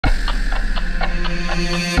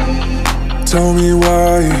Tell me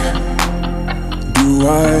why do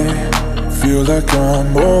I feel like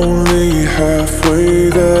I'm only halfway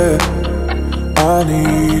there? I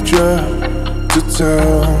need you to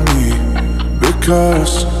tell me,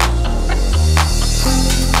 because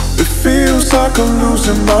it feels like I'm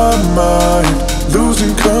losing my mind,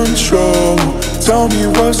 losing control. Tell me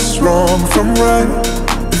what's wrong from right.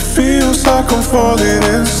 It feels like I'm falling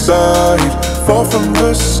inside, fall from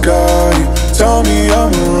the sky. Tell me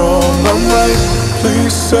I'm wrong, I'm right.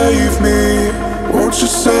 Please save me, won't you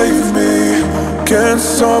save me? Can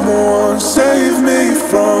someone save me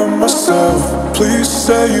from myself? Please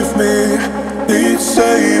save me, need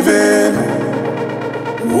saving.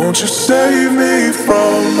 Won't you save me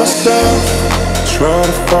from myself? Try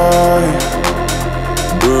to fight,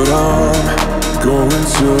 but I'm going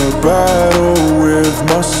to battle with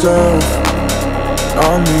myself.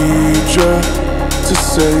 I need you to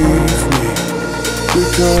save me,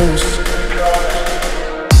 because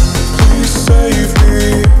please save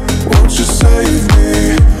me, won't you save me?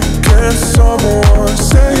 Can someone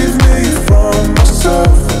save me from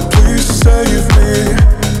myself? Please save me,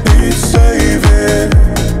 need saving.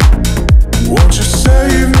 Won't you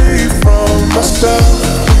save me from myself?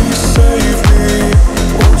 Please save me,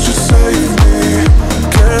 won't you save me?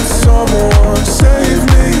 Can someone save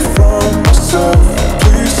me from myself?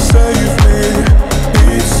 Please save me,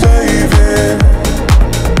 need saving.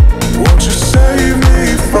 Won't you save me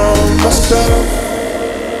from myself?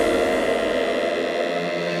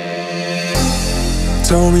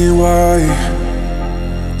 Tell me why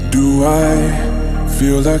do I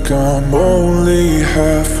feel like I'm only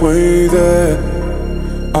halfway there?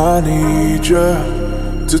 I need you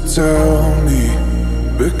to tell me,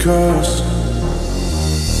 because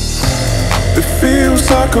it feels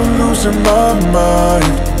like I'm losing my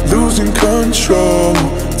mind, losing control.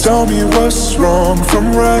 Tell me what's wrong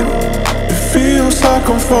from right. It feels like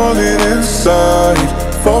I'm falling inside,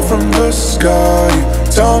 fall from the sky.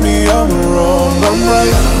 Tell me I'm wrong, I'm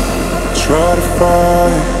right. Try to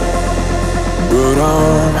fight, but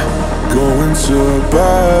I'm going to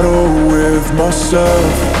battle with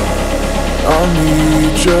myself. I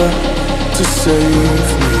need you to save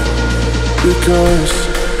me, because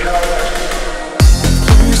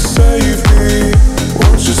please save me,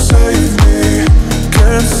 won't you save me?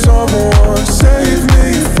 Can someone save me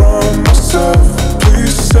from myself?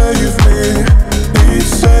 Please save me, need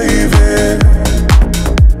saving.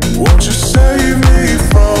 Won't you save me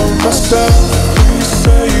from myself? Please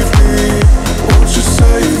save me, won't you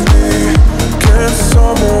save me? Can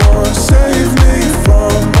someone save me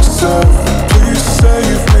from myself? Please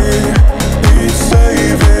save me, need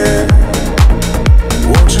saving.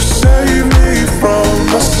 Won't you save me from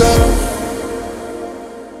myself?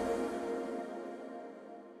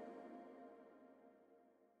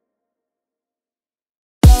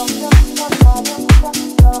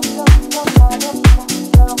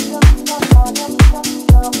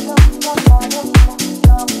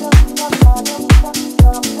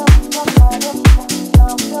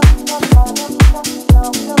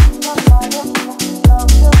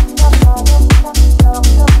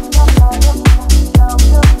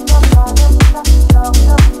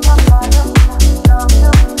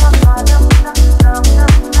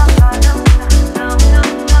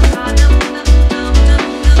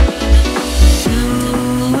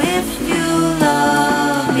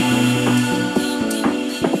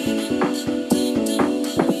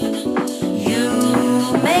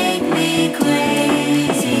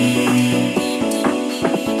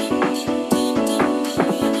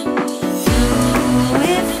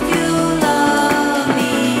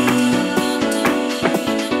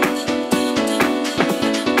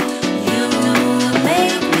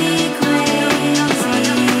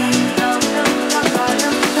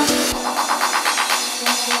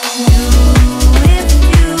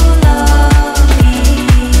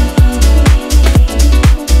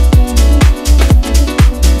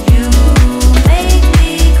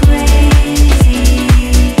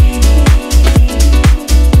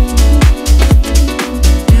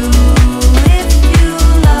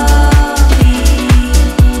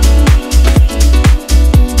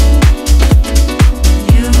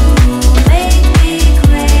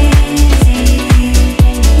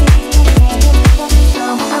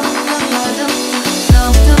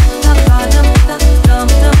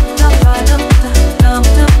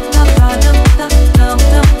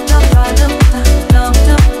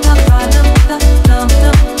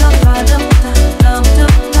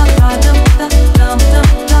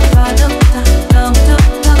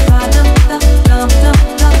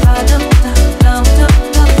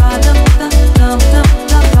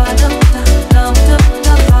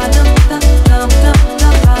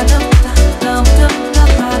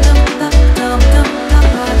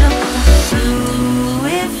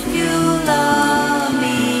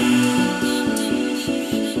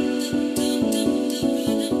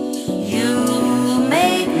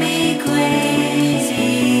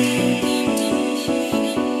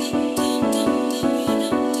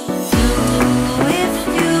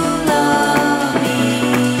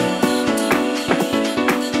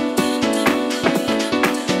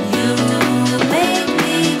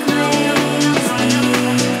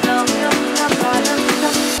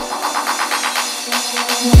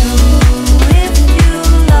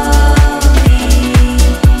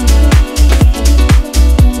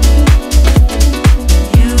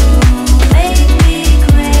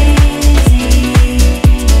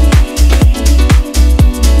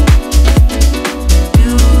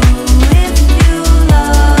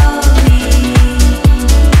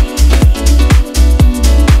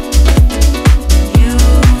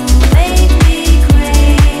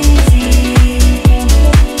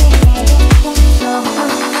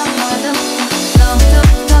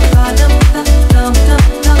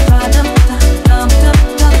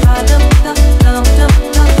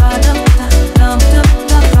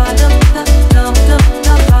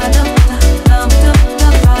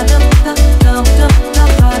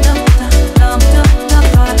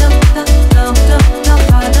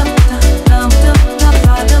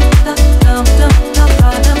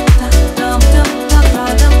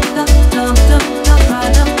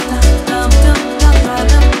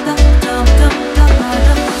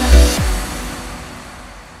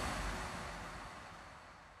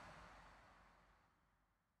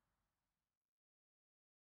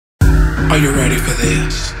 you ready for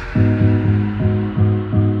this?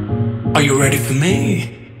 Are you ready for me?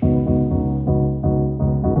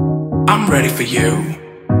 I'm ready for you.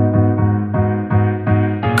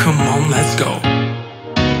 Come on, let's go.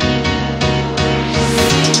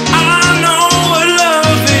 I know what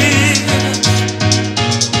love is.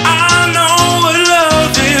 I know what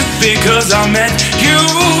love is because I met you.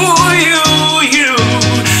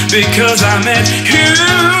 Because I met you.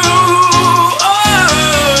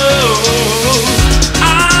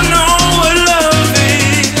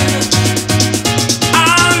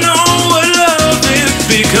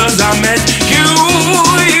 Because I met you,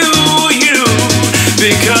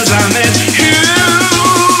 because I met you.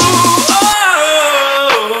 Oh.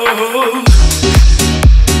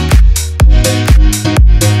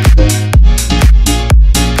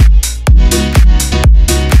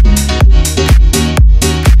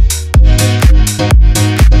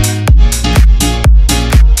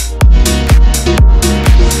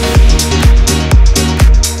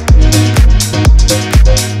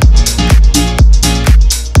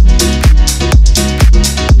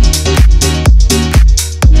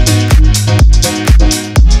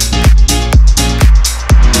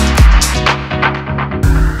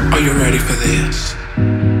 Are you ready for this?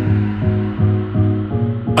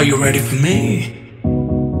 Are you ready for me?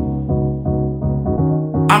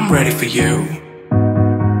 I'm ready for you.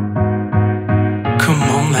 Come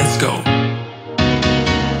on, let's go.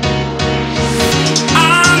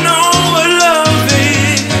 I know what love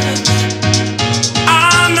is.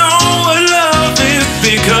 I know what love is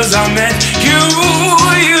because I met you.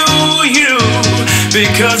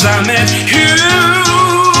 Because I met you.